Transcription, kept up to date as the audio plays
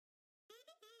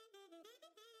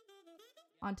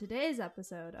on today's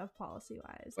episode of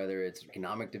PolicyWise. Whether it's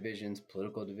economic divisions,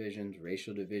 political divisions,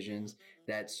 racial divisions,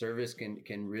 that service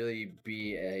can really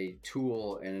be a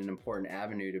tool and an important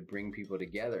avenue to bring people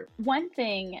together. One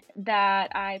thing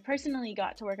that I personally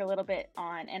got to work a little bit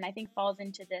on, and I think falls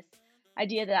into this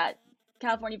idea that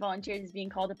California Volunteers is being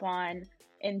called upon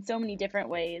in so many different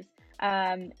ways,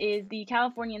 is the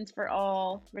Californians for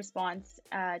All response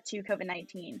to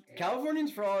COVID-19.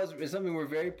 Californians for All is something we're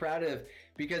very proud of,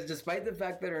 because despite the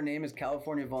fact that our name is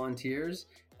California Volunteers,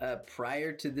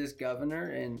 prior to this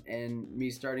governor and me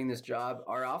starting this job,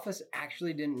 our office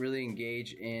actually didn't really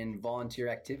engage in volunteer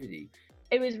activity.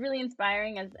 It was really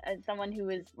inspiring as someone who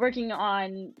was working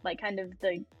on like kind of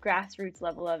the grassroots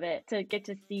level of it, to get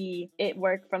to see it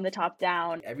work from the top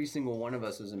down. Every single one of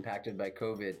us was impacted by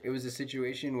COVID. It was a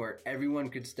situation where everyone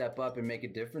could step up and make a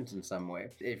difference in some way.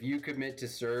 If you commit to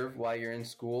serve while you're in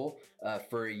school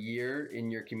for a year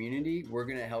in your community, we're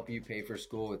going to help you pay for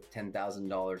school with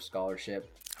 $10,000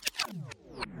 scholarship.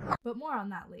 But more on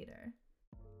that later.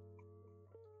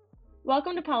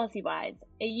 Welcome to PolicyWise,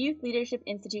 a Youth Leadership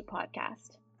Institute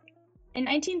podcast. In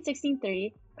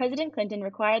 1963, President Clinton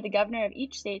required the governor of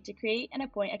each state to create and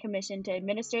appoint a commission to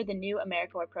administer the new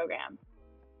AmeriCorps program.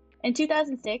 In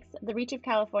 2006, the reach of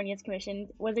California's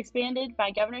commissions was expanded by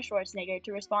Governor Schwarzenegger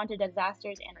to respond to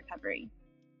disasters and recovery.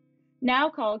 Now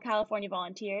called California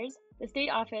Volunteers, the state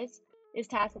office is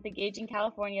tasked with engaging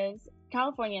Californians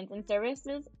in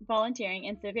services, volunteering,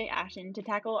 and civic action to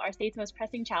tackle our state's most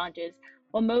pressing challenges,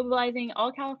 while mobilizing all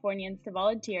Californians to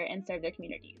volunteer and serve their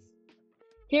communities.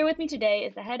 Here with me today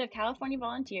is the head of California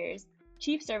Volunteers,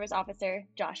 Chief Service Officer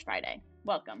Josh Friday.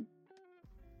 Welcome.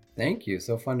 Thank you.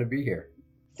 So fun to be here.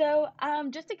 So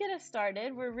just to get us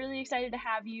started, we're really excited to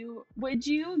have you. Would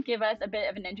you give us a bit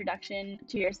of an introduction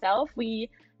to yourself? We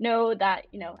know that,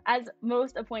 as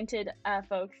most appointed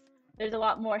folks, there's a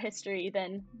lot more history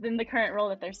than the current role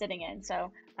that they're sitting in.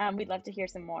 So we'd love to hear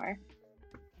some more.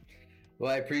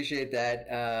 Well, I appreciate that,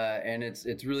 and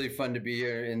it's really fun to be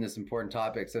here in this important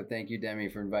topic. So thank you, Demi,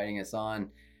 for inviting us on.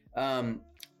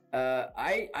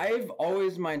 I've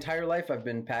always, my entire life, I've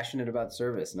been passionate about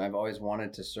service, and I've always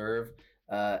wanted to serve.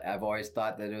 I've always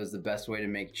thought that it was the best way to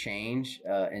make change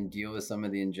and deal with some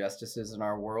of the injustices in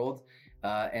our world.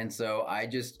 And so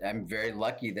I'm very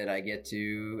lucky that I get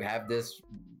to have this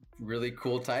really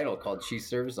cool title called Chief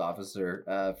Service Officer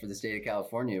for the state of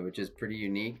California, which is pretty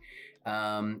unique.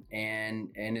 And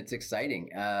it's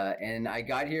exciting. And I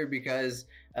got here because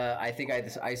I think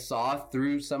I saw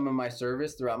through some of my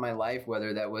service throughout my life,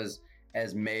 whether that was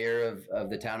as mayor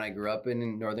of the town I grew up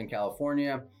in Northern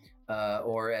California,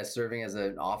 or as serving as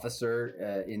an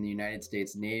officer in the United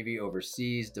States Navy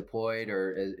overseas, deployed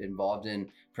or involved in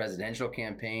presidential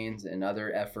campaigns and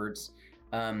other efforts.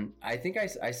 I think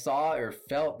I saw or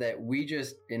felt that we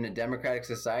just, in a democratic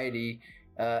society,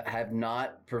 have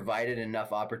not provided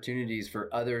enough opportunities for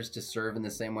others to serve in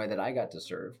the same way that I got to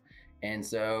serve. And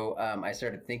so I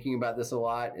started thinking about this a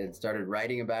lot and started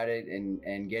writing about it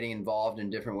and getting involved in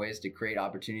different ways to create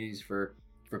opportunities for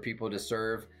people to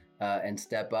serve and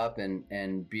step up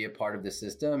and be a part of the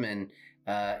system.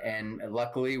 And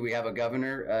luckily we have a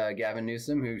governor, Gavin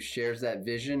Newsom, who shares that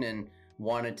vision and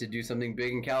wanted to do something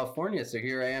big in California. So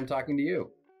here I am talking to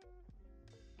you.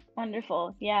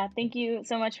 Wonderful. Yeah, thank you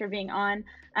so much for being on.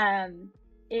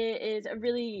 It is a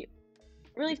really,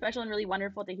 really special and really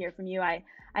wonderful to hear from you. I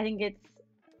think it's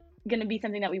going to be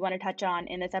something that we want to touch on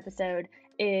in this episode,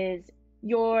 is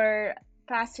your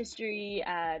past history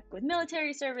with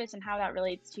military service and how that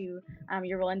relates to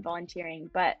your role in volunteering.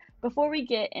 But before we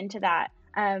get into that,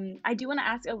 I do want to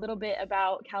ask a little bit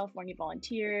about California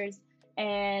Volunteers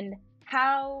and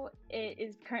how it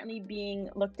is currently being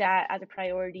looked at as a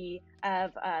priority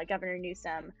of Governor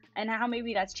Newsom, and how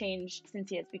maybe that's changed since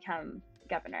he has become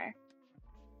governor.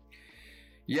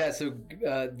 Yeah, so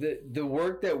the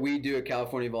work that we do at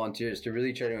California Volunteers to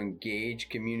really try to engage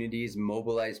communities,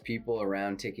 mobilize people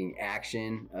around taking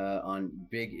action on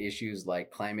big issues like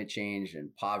climate change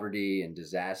and poverty and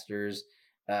disasters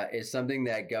is something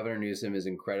that Governor Newsom is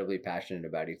incredibly passionate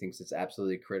about. He thinks it's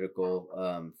absolutely critical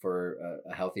for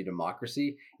a healthy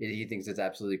democracy. He thinks it's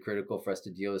absolutely critical for us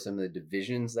to deal with some of the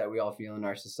divisions that we all feel in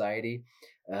our society,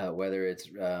 whether it's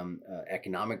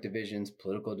economic divisions,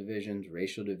 political divisions,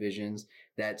 racial divisions.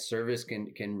 That service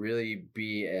can really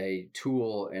be a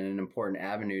tool and an important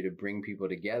avenue to bring people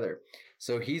together.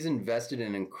 So he's invested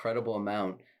an incredible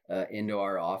amount into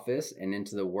our office and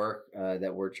into the work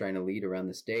that we're trying to lead around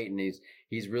the state. And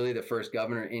he's really the first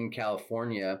governor in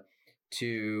California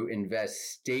to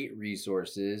invest state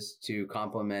resources to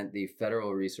complement the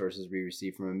federal resources we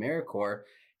receive from AmeriCorps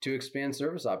to expand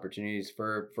service opportunities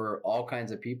for all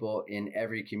kinds of people in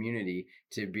every community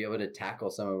to be able to tackle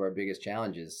some of our biggest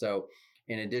challenges. So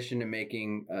in addition to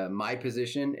making my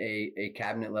position a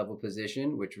cabinet level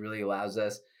position, which really allows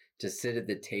us to sit at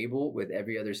the table with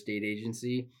every other state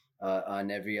agency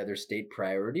on every other state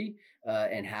priority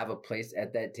and have a place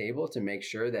at that table to make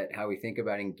sure that how we think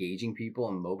about engaging people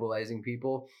and mobilizing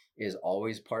people is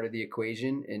always part of the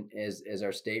equation and as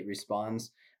our state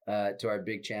responds to our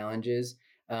big challenges.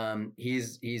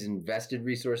 He's invested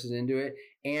resources into it,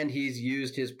 and he's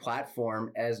used his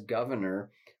platform as governor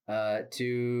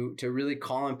to really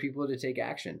call on people to take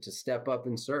action, to step up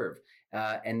and serve.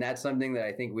 And that's something that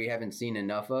I think we haven't seen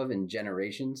enough of in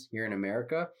generations here in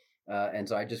America. And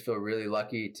so I just feel really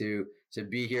lucky to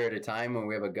be here at a time when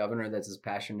we have a governor that's as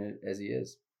passionate as he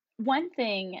is. One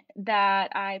thing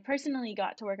that I personally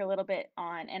got to work a little bit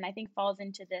on, and I think falls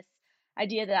into this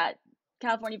idea that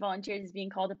California Volunteers is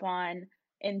being called upon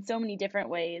in so many different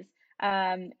ways,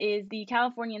 is the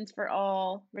Californians for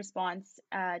All response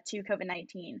to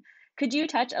COVID-19. Could you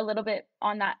touch a little bit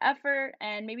on that effort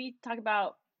and maybe talk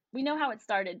about, we know how it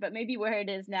started, but maybe where it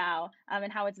is now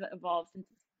and how it's evolved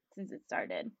since it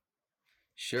started?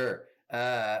 Sure.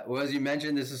 Well, as you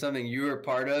mentioned, this is something you were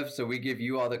part of, so we give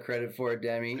you all the credit for it,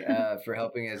 Demi, for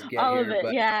helping us get all here. Of it,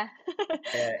 but yeah.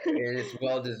 it is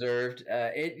well deserved.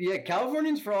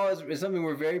 Californians for All is something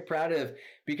we're very proud of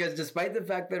because despite the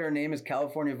fact that our name is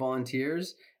California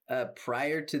Volunteers,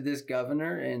 prior to this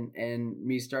governor and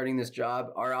me starting this job,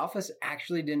 our office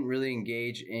actually didn't really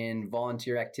engage in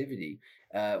volunteer activity.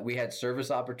 We had service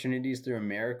opportunities through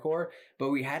AmeriCorps,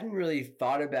 but we hadn't really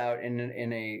thought about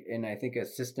in I think a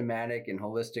systematic and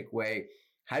holistic way,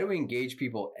 how do we engage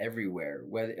people everywhere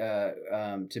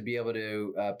to be able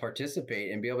to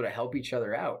participate and be able to help each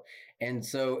other out. And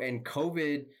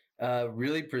COVID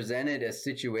really presented a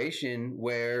situation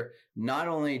where not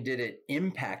only did it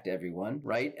impact everyone,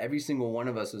 right? Every single one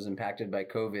of us was impacted by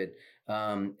COVID,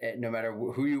 no matter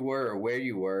who you were or where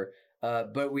you were.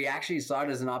 But we actually saw it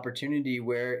as an opportunity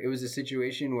where it was a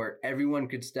situation where everyone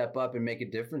could step up and make a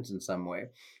difference in some way,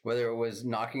 whether it was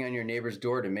knocking on your neighbor's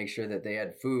door to make sure that they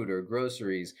had food or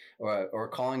groceries, or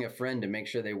calling a friend to make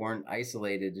sure they weren't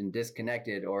isolated and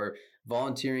disconnected, or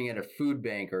volunteering at a food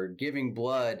bank, or giving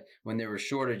blood when there were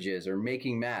shortages, or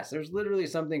making masks. There's literally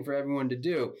something for everyone to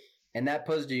do. And that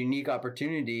posed a unique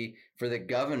opportunity for the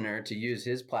governor to use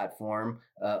his platform,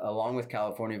 along with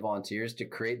California Volunteers, to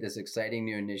create this exciting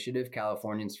new initiative,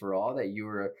 Californians for All, that you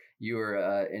were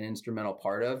an instrumental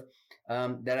part of.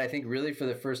 That I think really for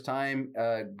the first time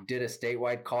did a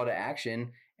statewide call to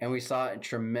action, and we saw a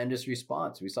tremendous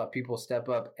response. We saw people step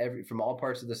up from all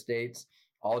parts of the states,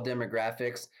 all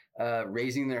demographics,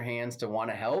 raising their hands to want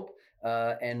to help.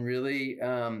 And really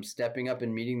stepping up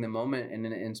and meeting the moment in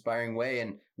an inspiring way.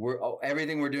 And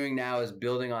everything we're doing now is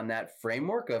building on that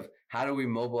framework of how do we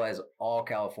mobilize all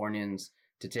Californians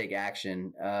to take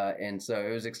action. And so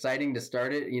it was exciting to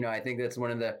start it. I think that's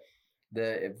one of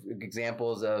the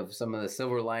examples of some of the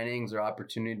silver linings or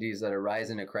opportunities that arise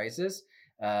in a crisis.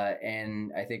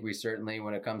 And I think we certainly,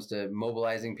 when it comes to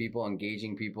mobilizing people,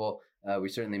 engaging people, we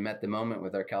certainly met the moment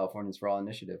with our Californians for All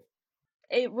initiative.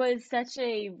 It was such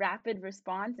a rapid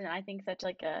response, and I think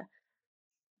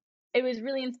it was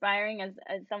really inspiring as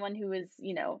someone who was,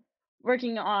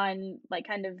 working on like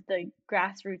kind of the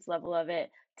grassroots level of it,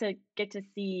 to get to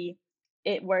see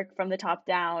it work from the top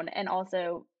down, and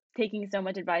also taking so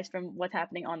much advice from what's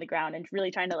happening on the ground and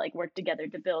really trying to like work together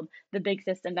to build the big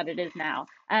system that it is now.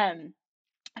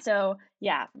 So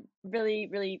yeah, really,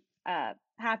 really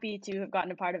happy to have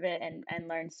gotten a part of it and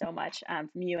learned so much from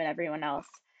you and everyone else.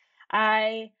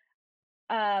 I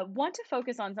want to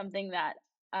focus on something that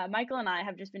Michael and I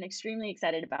have just been extremely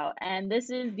excited about, and this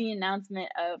is the announcement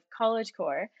of College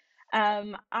Corps.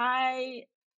 I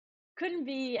couldn't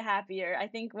be happier. I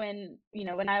think when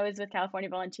I was with California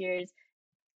Volunteers,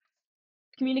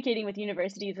 communicating with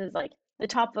universities was like the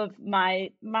top of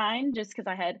my mind, just because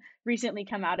I had recently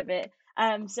come out of it.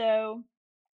 So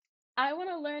I want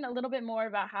to learn a little bit more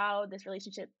about how these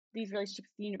relationships with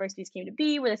the universities came to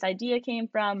be, where this idea came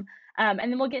from, and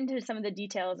then we'll get into some of the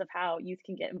details of how youth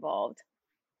can get involved.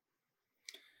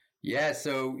 Yeah,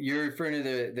 so you're referring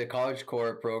to the College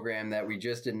Corps program that we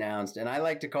just announced, and I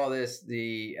like to call this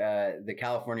the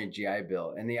California GI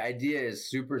Bill. And the idea is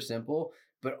super simple,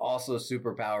 but also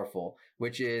super powerful,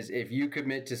 which is if you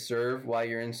commit to serve while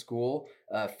you're in school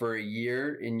for a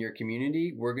year in your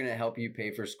community, we're going to help you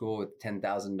pay for school with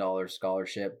 $10,000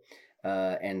 scholarship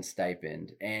and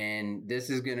stipend. And this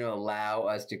is going to allow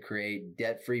us to create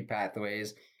debt-free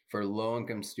pathways for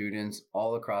low-income students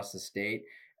all across the state.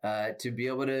 to be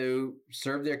able to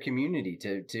serve their community,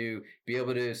 to be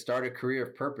able to start a career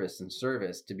of purpose and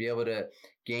service, to be able to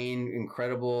gain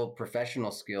incredible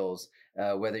professional skills,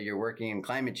 whether you're working in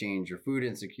climate change or food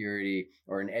insecurity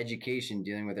or in education,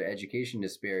 dealing with their education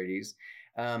disparities.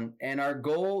 And our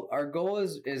goal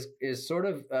is sort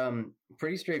of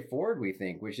pretty straightforward, we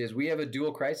think, which is we have a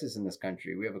dual crisis in this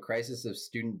country. We have a crisis of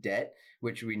student debt,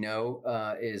 which we know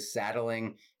is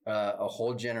saddling a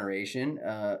whole generation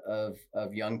of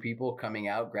young people coming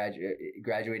out,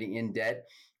 graduating in debt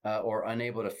or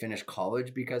unable to finish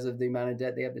college because of the amount of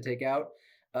debt they have to take out.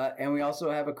 And we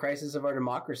also have a crisis of our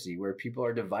democracy where people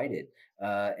are divided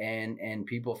and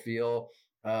people feel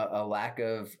a lack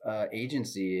of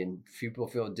agency, and people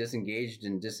feel disengaged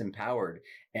and disempowered.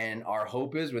 And our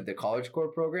hope is with the College Corps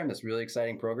program, this really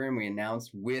exciting program we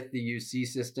announced with the UC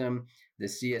system, the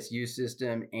CSU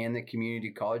system, and the community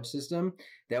college system,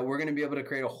 that we're going to be able to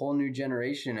create a whole new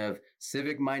generation of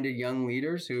civic-minded young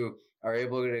leaders who are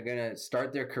able to going to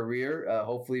start their career,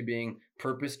 hopefully being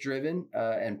purpose-driven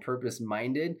and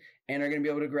purpose-minded, and are going to be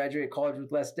able to graduate college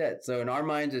with less debt. So in our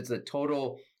minds, it's a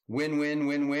total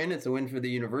win-win-win-win. It's a win for the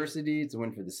university. It's a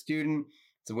win for the student.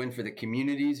 It's a win for the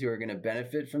communities who are going to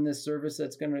benefit from this service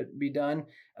that's going to be done.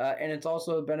 And it's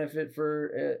also a benefit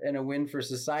for and a win for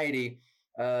society,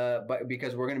 but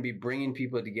because we're going to be bringing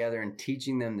people together and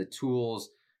teaching them the tools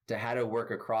to how to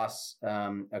work across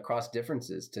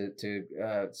differences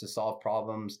to solve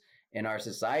problems in our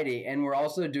society. And we're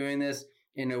also doing this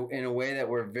in a way that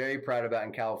we're very proud about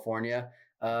in California,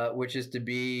 which is to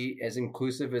be as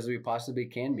inclusive as we possibly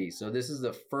can be. So this is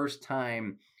the first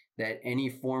time that any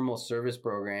formal service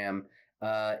program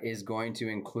is going to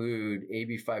include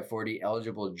AB 540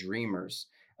 eligible dreamers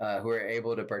who are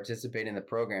able to participate in the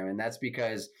program. And that's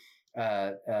because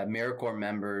AmeriCorps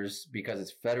members, because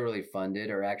it's federally funded,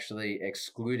 are actually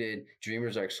excluded.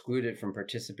 Dreamers are excluded from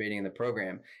participating in the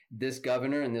program. This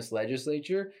governor and this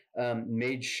legislature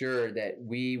made sure that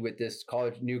we, with this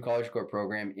new College Corps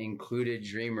program, included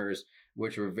dreamers,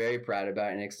 which we're very proud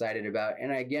about and excited about.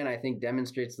 And again, I think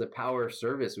demonstrates the power of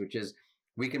service, which is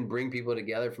we can bring people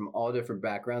together from all different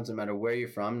backgrounds, no matter where you're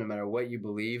from, no matter what you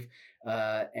believe,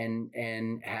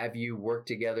 and have you work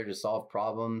together to solve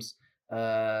problems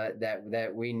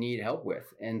that we need help with.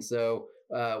 And so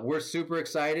we're super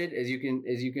excited, as you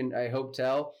can I hope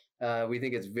tell. We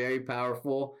think it's very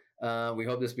powerful. We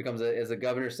hope this becomes, as the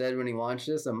governor said when he launched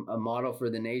this, a model for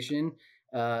the nation.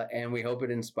 And we hope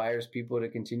it inspires people to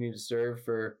continue to serve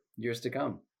for years to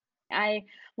come. I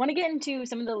want to get into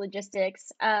some of the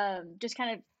logistics, just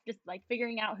like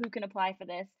figuring out who can apply for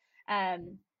this.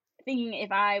 Thinking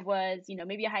if I was,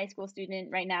 maybe a high school student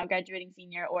right now, graduating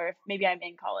senior, or if maybe I'm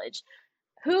in college,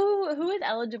 who is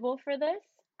eligible for this?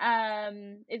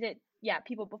 Is it,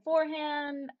 people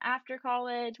beforehand, after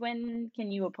college? When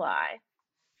can you apply?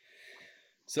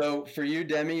 So for you,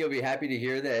 Demi, you'll be happy to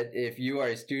hear that if you are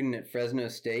a student at Fresno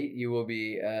State, you will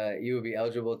be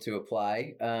eligible to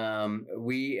apply.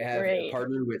 We have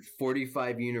partnered with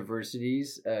 45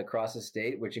 universities across the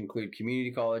state, which include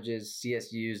community colleges,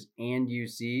 CSUs, and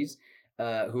UCs,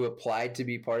 who applied to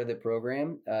be part of the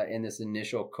program in this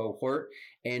initial cohort.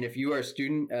 And if you are a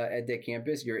student at the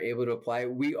campus, you're able to apply.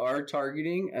 We are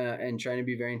targeting and trying to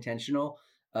be very intentional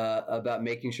about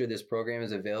making sure this program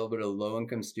is available to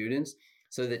low-income students.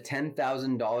 So the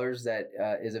 $10,000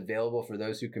 that is available for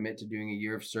those who commit to doing a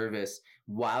year of service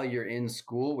while you're in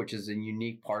school, which is a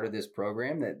unique part of this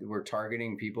program, that we're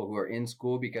targeting people who are in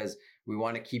school because we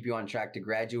want to keep you on track to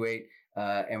graduate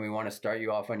and we want to start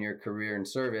you off on your career in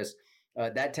service.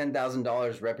 That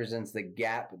 $10,000 represents the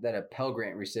gap that a Pell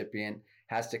Grant recipient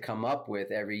has to come up with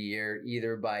every year,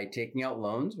 either by taking out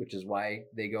loans, which is why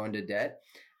they go into debt,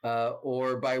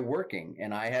 or by working.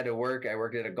 And I had to work. I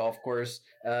worked at a golf course,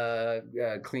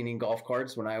 cleaning golf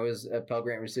carts when I was a Pell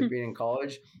Grant recipient in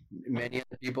college. Many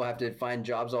other people have to find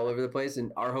jobs all over the place.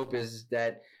 And our hope is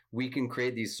that we can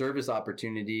create these service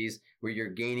opportunities where you're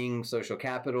gaining social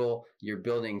capital, you're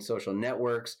building social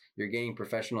networks, you're gaining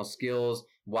professional skills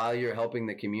while you're helping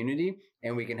the community,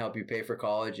 and we can help you pay for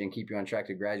college and keep you on track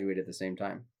to graduate at the same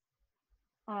time.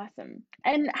 Awesome.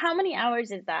 And how many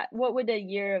hours is that? What would a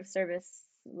year of service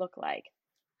look like?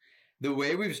 The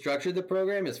way we've structured the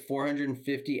program is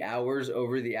 450 hours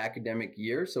over the academic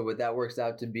year. So what that works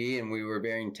out to be, and we were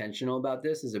very intentional about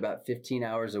this, is about 15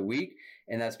 hours a week.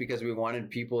 And that's because we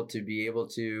wanted people to be able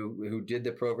to, who did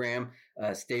the program,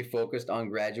 stay focused on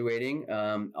graduating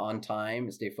on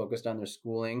time, stay focused on their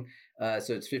schooling.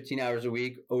 So it's 15 hours a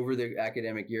week over the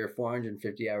academic year,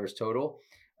 450 hours total.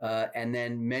 And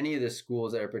then many of the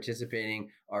schools that are participating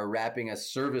are wrapping a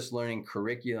service learning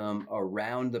curriculum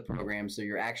around the program. So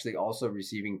you're actually also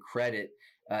receiving credit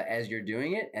as you're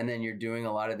doing it. And then you're doing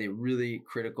a lot of the really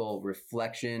critical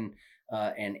reflection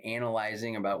and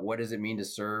analyzing about what does it mean to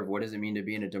serve? What does it mean to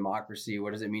be in a democracy?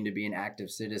 What does it mean to be an active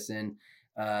citizen?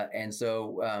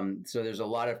 So there's a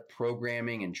lot of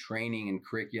programming and training and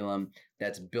curriculum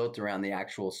that's built around the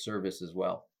actual service as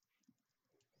well.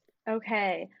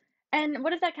 Okay. And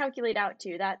what does that calculate out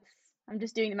to? I'm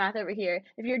just doing the math over here.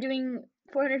 If you're doing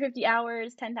 450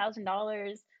 hours,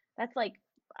 $10,000, that's like,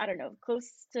 I don't know, close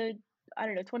to, I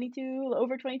don't know,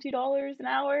 over $22 an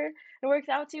hour it works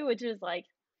out to, which is like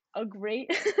a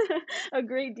great, a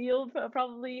great deal,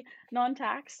 probably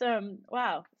non-tax.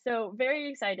 Wow. So very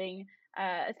exciting,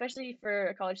 especially for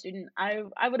a college student. I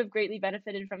would have greatly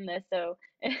benefited from this. So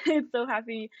it's so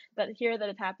happy that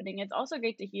it's happening. It's also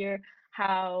great to hear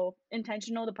how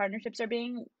intentional the partnerships are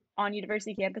being on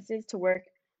university campuses to work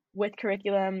with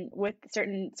curriculum, with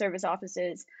certain service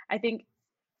offices. I think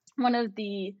one of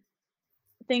the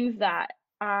things that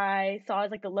I saw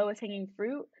as like the lowest hanging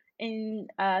fruit in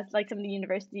like some of the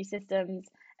university systems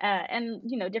and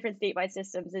different statewide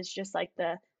systems is just like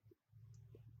the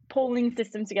pulling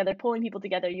systems together, pulling people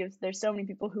together. There's so many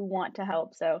people who want to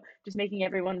help, so just making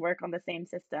everyone work on the same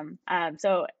system.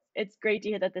 So it's great to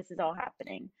hear that this is all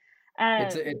happening.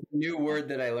 It's a new word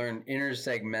that I learned,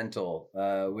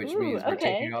 intersegmental, which means we're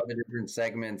taking all the different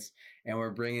segments and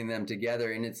we're bringing them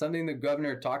together. And it's something the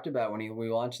governor talked about when we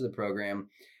launched the program,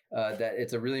 that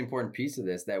it's a really important piece of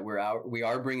this, that we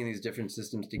are bringing these different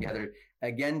systems together,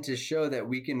 again, to show that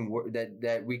we can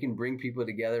that we can bring people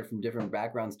together from different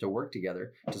backgrounds to work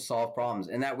together to solve problems,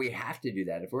 and that we have to do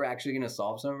that. If we're actually going to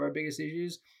solve some of our biggest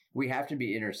issues, we have to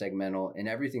be intersegmental in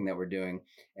everything that we're doing.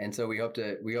 And so we hope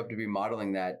to be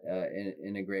modeling that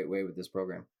in a great way with this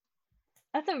program.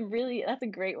 That's a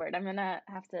great word. I'm gonna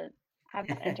have to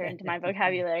enter into my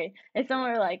vocabulary. It's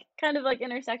somewhere like kind of like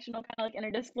intersectional, kind of like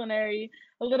interdisciplinary,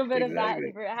 a little bit of that.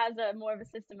 It has a more of a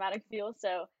systematic feel.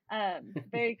 So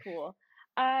very cool.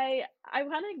 I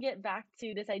want to get back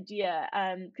to this idea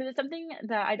because it's something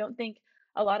that I don't think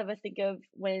a lot of us think of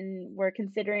when we're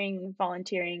considering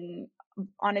volunteering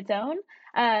on its own.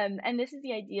 And this is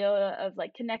the idea of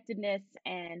like connectedness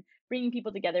and bringing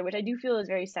people together, which I do feel is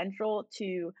very central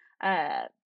to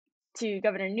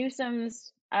Governor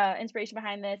Newsom's inspiration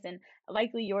behind this, and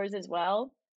likely yours as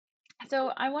well.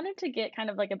 So I wanted to get kind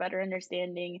of like a better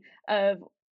understanding of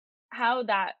how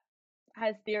that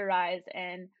has theorized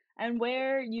and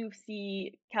where you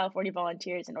see California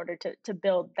volunteers in order to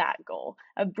build that goal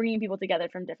of bringing people together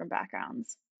from different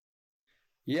backgrounds.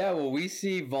 Yeah, well, we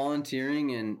see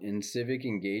volunteering and civic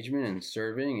engagement and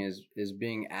serving as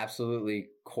being absolutely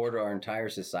core to our entire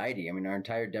society. I mean, our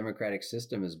entire democratic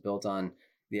system is built on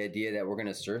the idea that we're going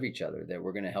to serve each other, that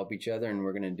we're going to help each other, and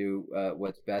we're going to do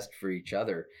what's best for each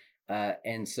other.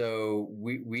 And so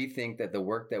we think that the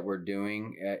work that we're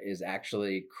doing is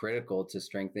actually critical to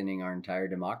strengthening our entire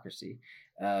democracy,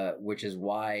 which is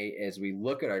why as we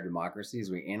look at our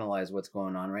democracies, we analyze what's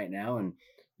going on right now. And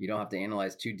you don't have to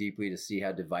analyze too deeply to see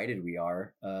how divided we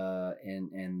are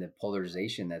and the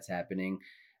polarization that's happening.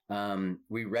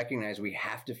 We recognize we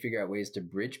have to figure out ways to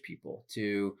bridge people,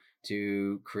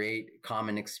 to create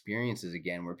common experiences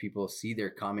again, where people see their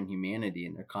common humanity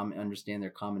and understand their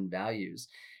common values.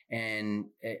 And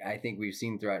I think we've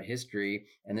seen throughout history,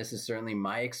 and this is certainly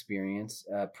my experience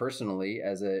personally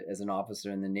as an officer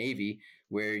in the Navy,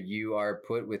 where you are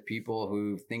put with people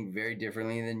who think very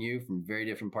differently than you, from very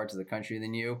different parts of the country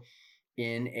than you,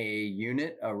 in a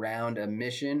unit around a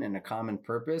mission and a common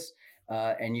purpose.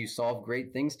 And you solve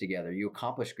great things together. You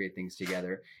accomplish great things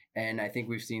together. And I think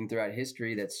we've seen throughout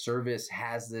history that service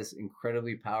has this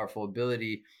incredibly powerful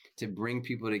ability to bring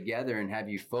people together and have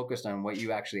you focused on what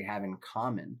you actually have in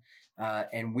common.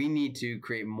 And we need to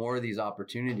create more of these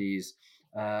opportunities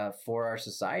for our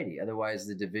society. Otherwise,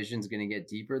 the division's going to get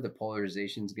deeper, the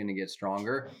polarization's going to get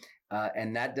stronger.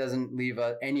 And that doesn't leave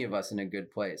any of us in a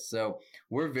good place. So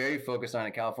we're very focused on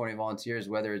at California Volunteers,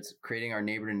 whether it's creating our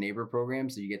neighbor to neighbor program,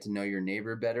 so you get to know your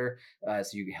neighbor better, so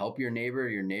you can help your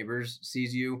neighbors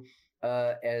sees you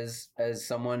as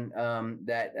someone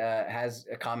that has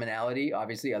a commonality,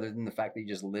 obviously, other than the fact that you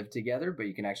just live together, but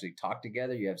you can actually talk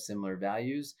together. You have similar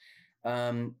values.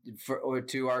 Or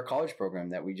to our college program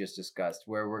that we just discussed,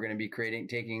 where we're going to be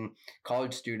taking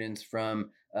college students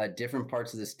from different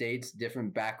parts of the states,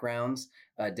 different backgrounds,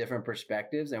 different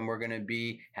perspectives. And we're going to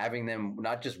be having them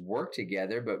not just work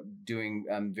together, but doing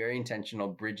very intentional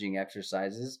bridging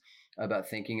exercises about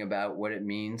thinking about what it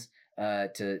means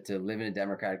to live in a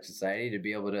democratic society, to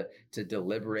be able to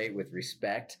deliberate with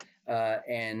respect.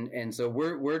 And so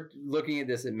we're looking at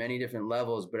this at many different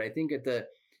levels, but I think at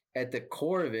the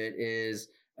core of it is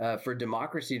for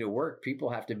democracy to work, people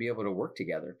have to be able to work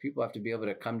together. People have to be able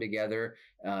to come together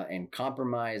and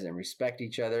compromise and respect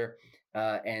each other.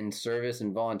 And service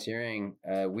and volunteering,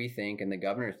 we think, and the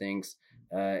governor thinks,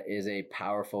 is a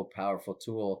powerful, powerful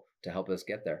tool to help us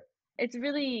get there. It's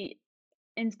really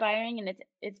inspiring, and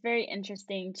it's very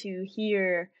interesting to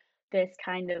hear this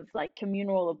kind of like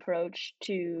communal approach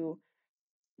to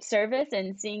service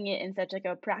and seeing it in such like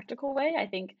a practical way. I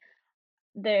think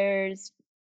there's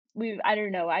I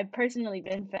don't know, I've personally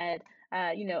been fed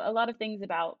a lot of things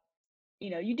about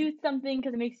you do something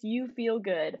because it makes you feel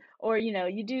good, or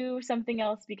you do something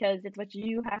else because it's what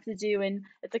you have to do, and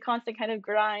it's a constant kind of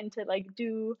grind to like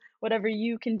do whatever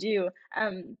you can do.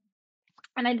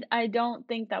 And I don't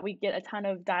think that we get a ton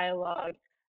of dialogue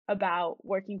about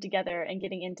working together and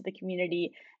getting into the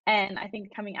community. And I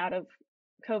think coming out of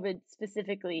COVID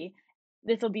specifically,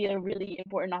 this will be a really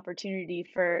important opportunity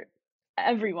for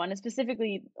everyone, and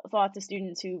specifically lots of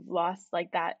students who've lost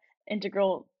like that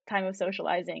integral time of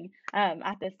socializing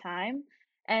at this time.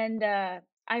 And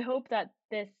I hope that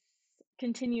this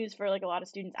continues for like a lot of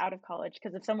students out of college,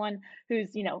 because if someone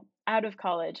who's out of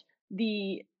college,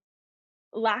 the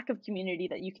lack of community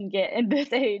that you can get in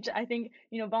this age, I think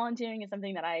volunteering is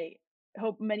something that I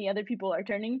hope many other people are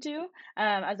turning to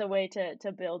as a way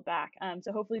to build back.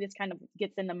 So hopefully this kind of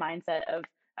gets in the mindset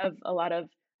of a lot of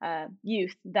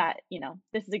youth that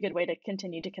this is a good way to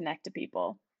continue to connect to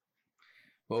people.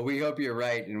 Well, we hope you're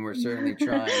right, and we're certainly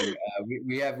trying.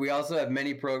 We also have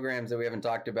many programs that we haven't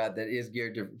talked about that is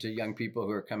geared to young people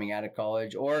who are coming out of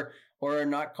college or are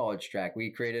not college track. We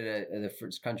created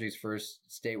the country's first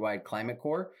statewide climate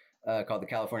corps called the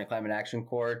California Climate Action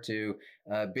Corps to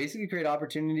basically create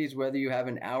opportunities, whether you have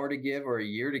an hour to give or a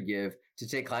year to give, to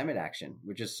take climate action,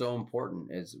 which is so important.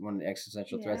 It's one of the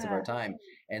existential threats of our time.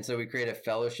 And so we create a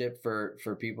fellowship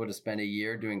for people to spend a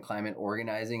year doing climate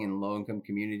organizing in low-income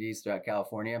communities throughout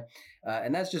California.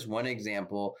 And that's just one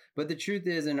example. But the truth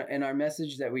is, in our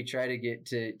message that we try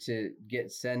to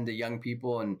send to young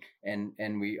people,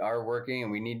 and we are working,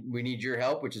 and we need your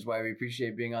help, which is why we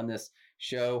appreciate being on this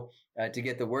show to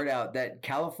get the word out that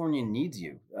California needs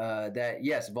you. That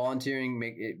yes, volunteering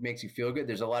makes you feel good.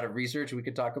 There's a lot of research we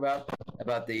could talk about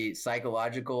the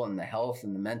psychological and the health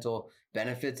and the mental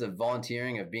benefits of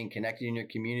volunteering, of being connected in your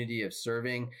community, of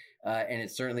serving. And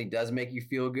it certainly does make you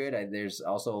feel good. There's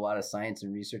also a lot of science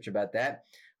and research about that.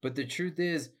 But the truth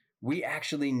is, we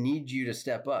actually need you to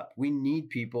step up. We need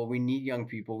people. We need young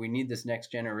people. We need this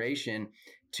next generation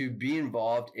to be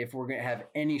involved if we're going to have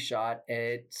any shot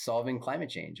at solving climate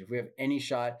change. If we have any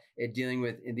shot at dealing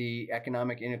with the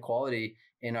economic inequality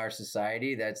in our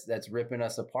society that's ripping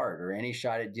us apart, or any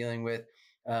shot at dealing with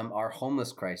our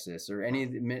homeless crisis, or any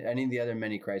of the other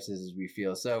many crises we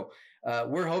feel. So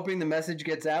we're hoping the message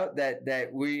gets out that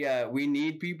we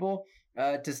need people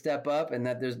to step up, and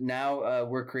that there's now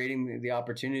we're creating the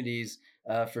opportunities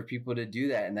for people to do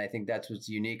that. And I think that's what's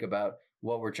unique about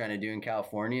what we're trying to do in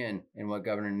California, and what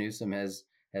Governor Newsom has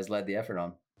led the effort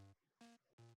on.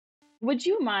 Would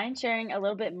you mind sharing a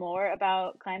little bit more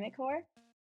about Climate Corps?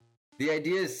 The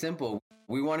idea is simple.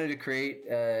 We wanted to create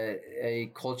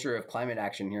a culture of climate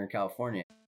action here in California.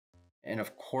 And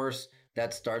of course,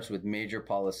 that starts with major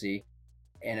policy.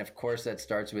 And of course, that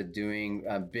starts with doing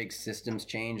big systems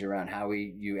change around how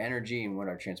we use energy and what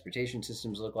our transportation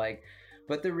systems look like.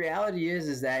 But the reality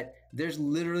is that there's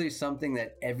literally something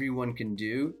that everyone can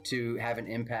do to have an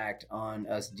impact on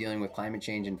us dealing with climate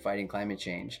change and fighting climate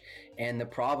change. And the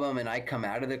problem, and I come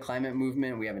out of the climate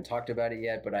movement, we haven't talked about it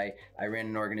yet, but I ran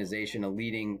an organization, a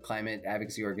leading climate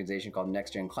advocacy organization called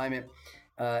Next Gen Climate.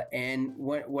 And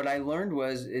what I learned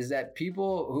is that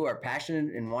people who are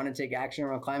passionate and want to take action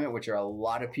around climate, which are a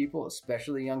lot of people,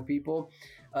 especially young people,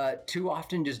 too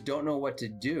often just don't know what to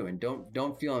do, and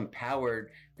don't feel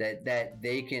empowered that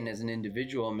they can, as an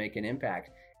individual, make an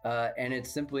impact. And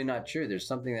it's simply not true. There's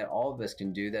something that all of us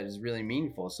can do that is really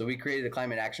meaningful. So we created the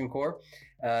Climate Action Corps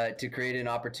to create an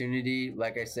opportunity.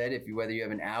 Like I said, whether you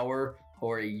have an hour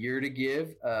or a year to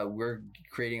give, we're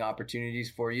creating opportunities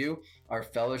for you. Our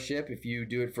fellowship, if you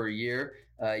do it for a year,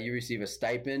 you receive a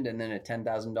stipend and then a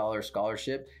 $10,000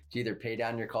 scholarship to either pay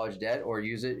down your college debt or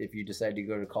use it if you decide to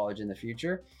go to college in the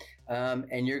future.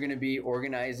 And you're going to be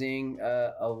organizing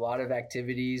a lot of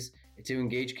activities to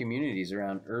engage communities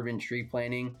around urban tree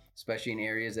planting, especially in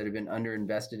areas that have been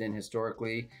underinvested in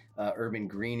historically, urban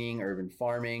greening, urban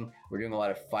farming. We're doing a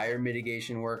lot of fire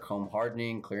mitigation work, home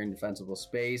hardening, clearing defensible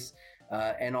space.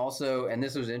 And also, and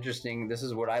this was interesting, this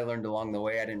is what I learned along the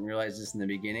way. I didn't realize this in the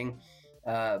beginning,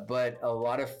 but a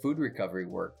lot of food recovery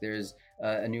work. There's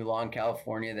a new law in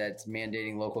California that's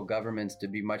mandating local governments to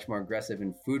be much more aggressive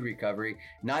in food recovery,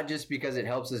 not just because it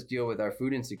helps us deal with our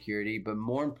food insecurity, but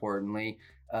more importantly,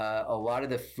 a lot of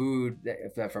the food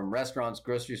that from restaurants,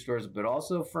 grocery stores, but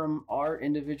also from our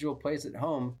individual place at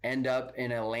home end up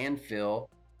in a landfill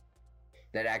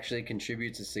that actually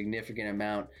contributes a significant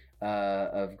amount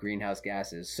of greenhouse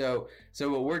gases. So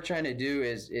what we're trying to do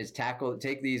is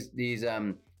take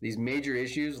these major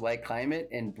issues like climate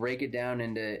and break it down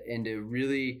into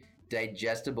really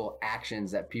digestible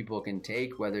actions that people can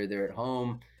take, whether they're at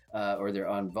home or they're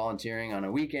on volunteering on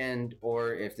a weekend,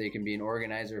 or if they can be an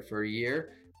organizer for a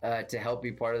year to help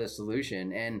be part of the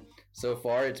solution. And so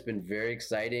far, it's been very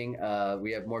exciting.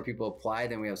 We have more people apply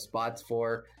than we have spots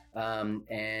for.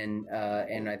 And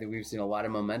I think we've seen a lot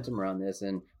of momentum around this,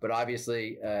 but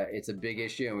obviously it's a big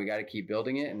issue and we got to keep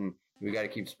building it and we got to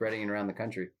keep spreading it around the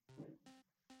country.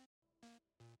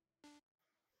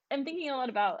 I'm thinking a lot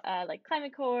about like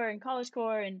Climate Corps and College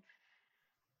Corps, and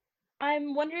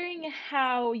I'm wondering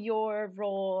how your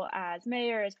role as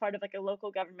mayor, as part of like a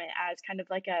local government, as kind of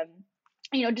like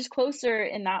just closer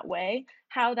in that way,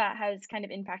 how that has kind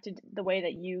of impacted the way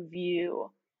that you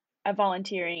view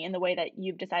volunteering and the way that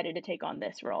you've decided to take on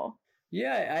this role.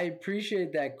 Yeah, I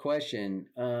appreciate that question.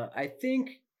 I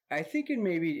think in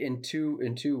maybe in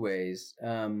two ways.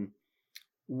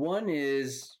 One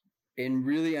is in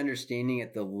really understanding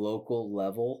at the local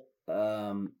level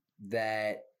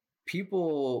that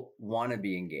people want to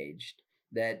be engaged,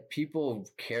 that people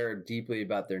care deeply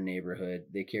about their neighborhood,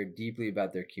 they care deeply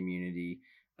about their community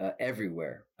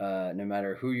everywhere, no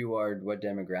matter who you are, what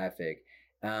demographic.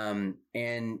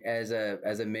 And as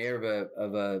a mayor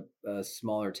of a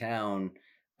smaller town,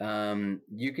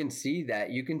 you can see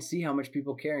how much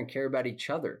people care and care about each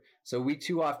other. So we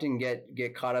too often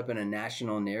get caught up in a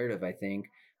national narrative, I think,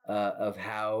 of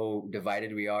how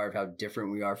divided we are, of how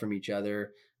different we are from each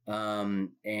other. And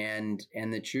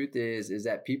the truth is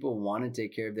that people want to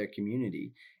take care of their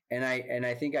community. And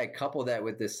I think I couple that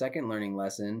with the second learning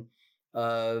lesson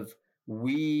of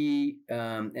we,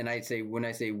 and when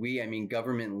I say we, I mean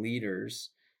government leaders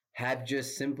have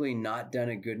just simply not done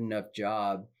a good enough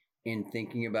job in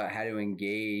thinking about how to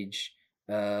engage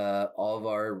all of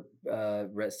our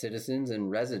citizens and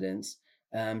residents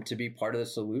to be part of the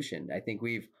solution. I think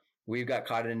we've got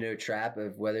caught into a trap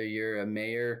of whether you're a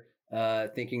mayor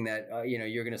thinking that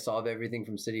you're going to solve everything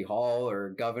from City Hall, or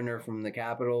governor from the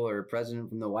Capitol, or president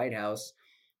from the White House,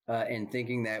 and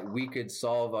thinking that we could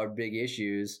solve our big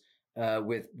issues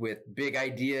with big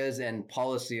ideas and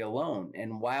policy alone.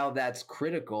 And while that's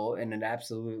critical, and it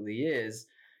absolutely is,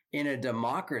 in a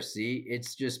democracy,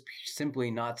 it's just simply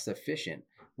not sufficient.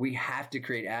 We have to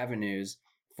create avenues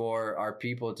for our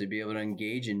people to be able to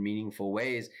engage in meaningful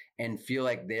ways and feel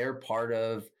like they're part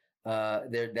of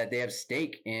that they have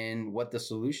stake in what the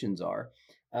solutions are.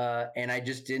 And I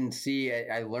just didn't see,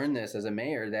 I learned this as a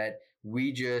mayor, that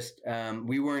we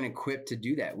weren't equipped to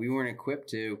do that. We weren't equipped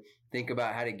to think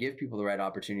about how to give people the right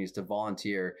opportunities to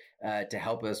volunteer, to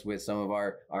help us with some of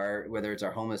our, whether it's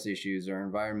our homeless issues or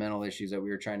environmental issues that we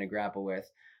were trying to grapple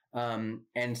with.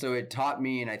 And so it taught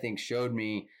me, and I think showed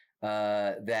me,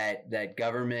 that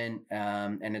government,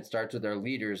 and it starts with our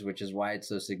leaders, which is why it's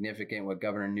so significant what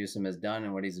Governor Newsom has done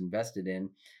and what he's invested in.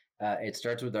 It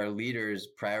starts with our leaders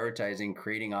prioritizing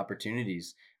creating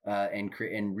opportunities,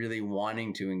 and really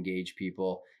wanting to engage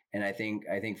people. And I think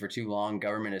for too long,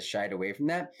 government has shied away from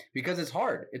that because it's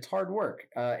hard. It's hard work.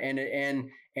 And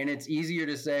it's easier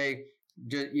to say,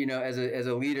 as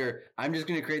a leader, I'm just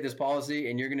going to create this policy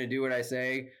and you're going to do what I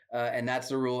say. And that's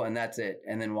the rule and that's it.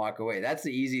 And then walk away. That's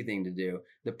the easy thing to do.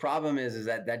 The problem is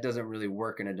that doesn't really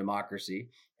work in a democracy.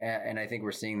 And I think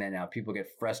we're seeing that now. People get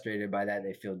frustrated by that.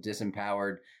 They feel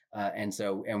disempowered.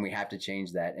 And we have to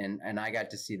change that. And I got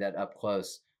to see that up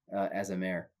close as a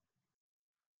mayor.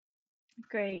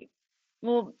 Great.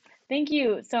 Well, thank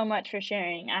you so much for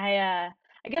sharing. I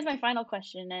guess my final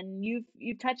question, and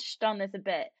you've touched on this a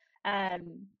bit.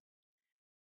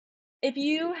 If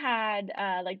you had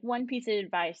like one piece of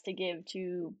advice to give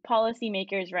to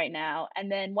policymakers right now,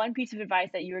 and then one piece of advice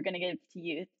that you were going to give to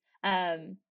youth,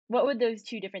 what would those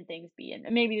two different things be?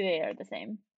 And maybe they are the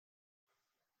same.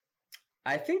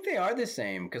 I think they are the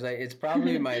same because it's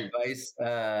probably my advice.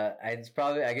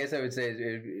 I guess I would say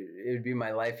it would be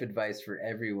my life advice for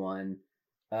everyone,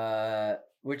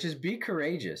 which is be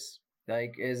courageous.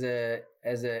 Like as a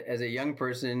young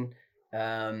person,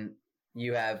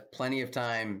 you have plenty of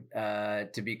time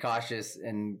to be cautious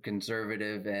and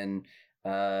conservative and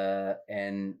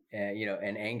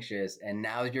anxious. And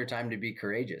now is your time to be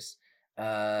courageous.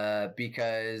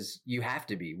 because you have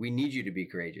to be. We need you to be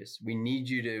courageous. We need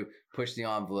you to push the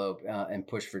envelope and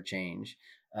push for change.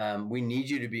 We need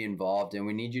you to be involved, and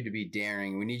we need you to be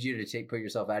daring. We need you to put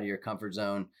yourself out of your comfort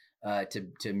zone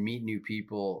to meet new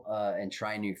people and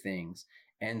try new things.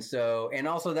 And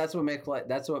also that's what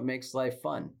makes life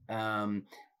fun.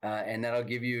 And that'll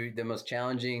give you the most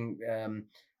challenging,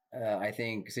 I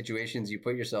think, situations you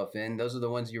put yourself in. Those are the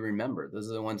ones you remember. Those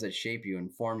are the ones that shape you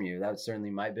and form you. That certainly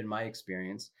might have been my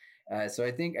experience. So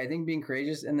I think being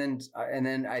courageous, and then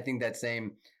I think that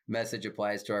same message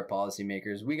applies to our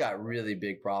policymakers. We got really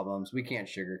big problems. We can't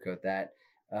sugarcoat that.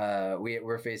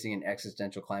 We're facing an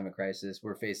existential climate crisis.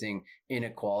 We're facing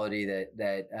inequality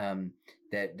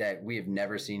that we have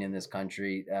never seen in this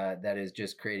country. That is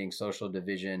just creating social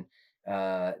division.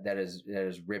 That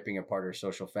is ripping apart our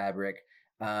social fabric.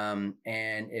 And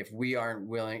if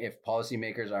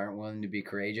policymakers aren't willing to be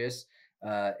courageous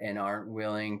and aren't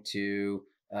willing to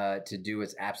do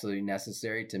what's absolutely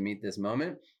necessary to meet this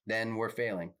moment, then we're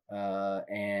failing,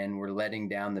 and we're letting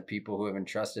down the people who have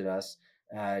entrusted us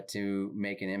to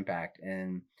make an impact,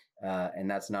 and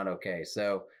that's not okay.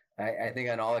 So I think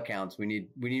on all accounts, we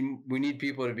need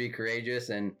people to be courageous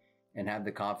and have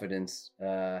the confidence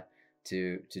to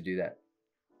do that.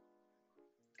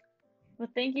 Well,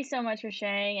 thank you so much for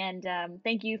sharing, and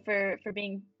thank you for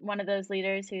being one of those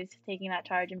leaders who's taking that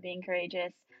charge and being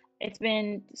courageous. It's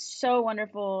been so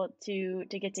wonderful to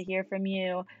get to hear from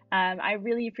you. I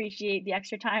really appreciate the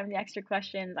extra time and the extra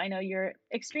questions. I know you're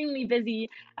extremely busy.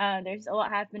 There's a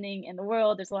lot happening in the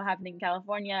world. There's a lot happening in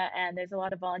California, and there's a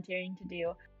lot of volunteering to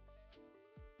do.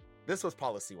 This was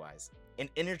PolicyWise, an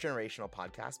intergenerational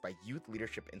podcast by Youth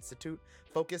Leadership Institute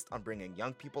focused on bringing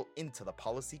young people into the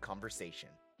policy conversation.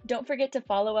 Don't forget to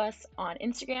follow us on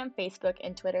Instagram, Facebook,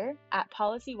 and Twitter at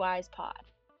PolicyWisePod.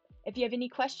 If you have any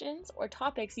questions or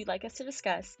topics you'd like us to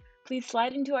discuss, please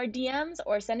slide into our DMs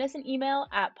or send us an email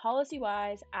at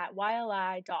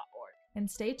policywise@yli.org. And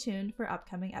stay tuned for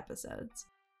upcoming episodes.